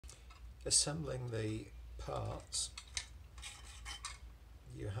Assembling the parts,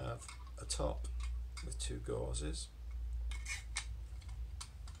 you have a top with two gauzes,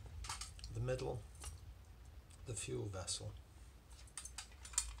 the middle, the fuel vessel.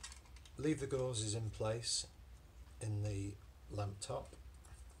 Leave the gauzes in place in the lamp top.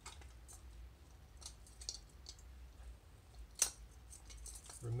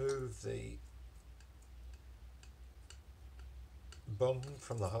 Remove the bung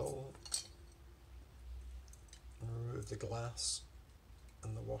from the hole and remove the glass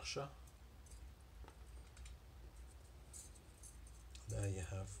and the washer. There you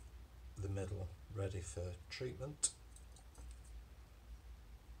have the middle ready for treatment.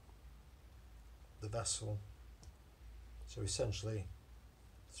 The vessel, so essentially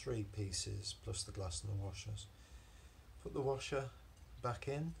 3 pieces plus the glass and the washers. Put the washer back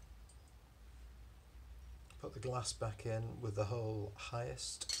in, put the glass back in with the hole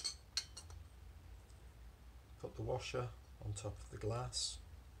highest, put the washer on top of the glass,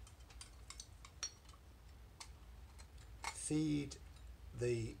 feed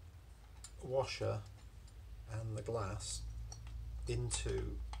the washer and the glass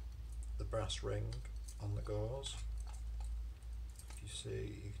into the brass ring on the gauze. If you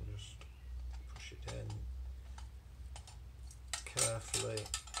see, you can just push it in carefully.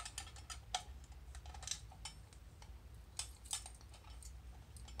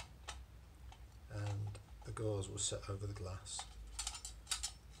 And the gauze will sit over the glass.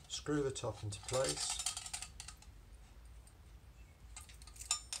 Screw the top into place.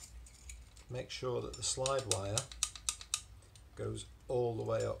 Make sure that the slide wire goes all the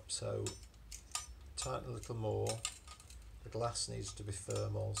way up, so tighten a little more. The glass needs to be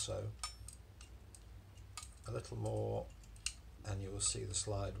firm also. A little more and you will see the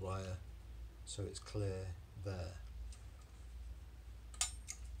slide wire, so it's clear there.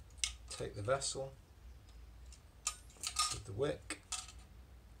 Take the vessel with the wick.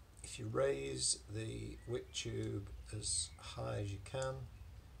 If you raise the wick tube as high as you can,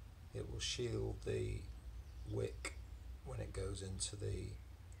 it will shield the wick when it goes into the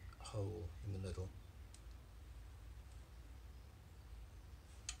hole in the middle.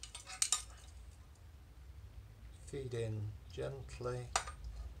 Feed in gently,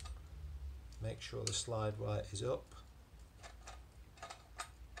 make sure the slide wire is up,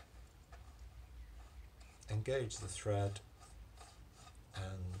 engage the thread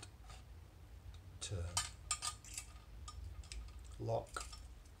and turn, lock,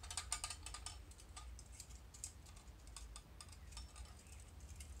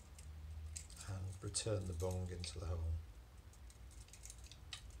 and return the bung into the hole.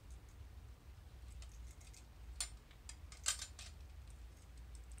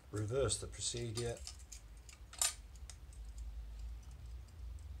 Reverse the procedure,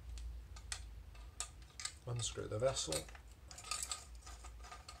 unscrew the vessel,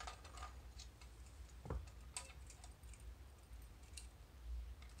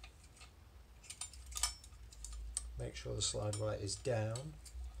 make sure the slide wire is down,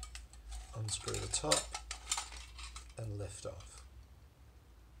 unscrew the top and lift off.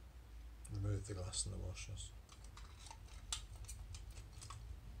 Remove the glass and the washers.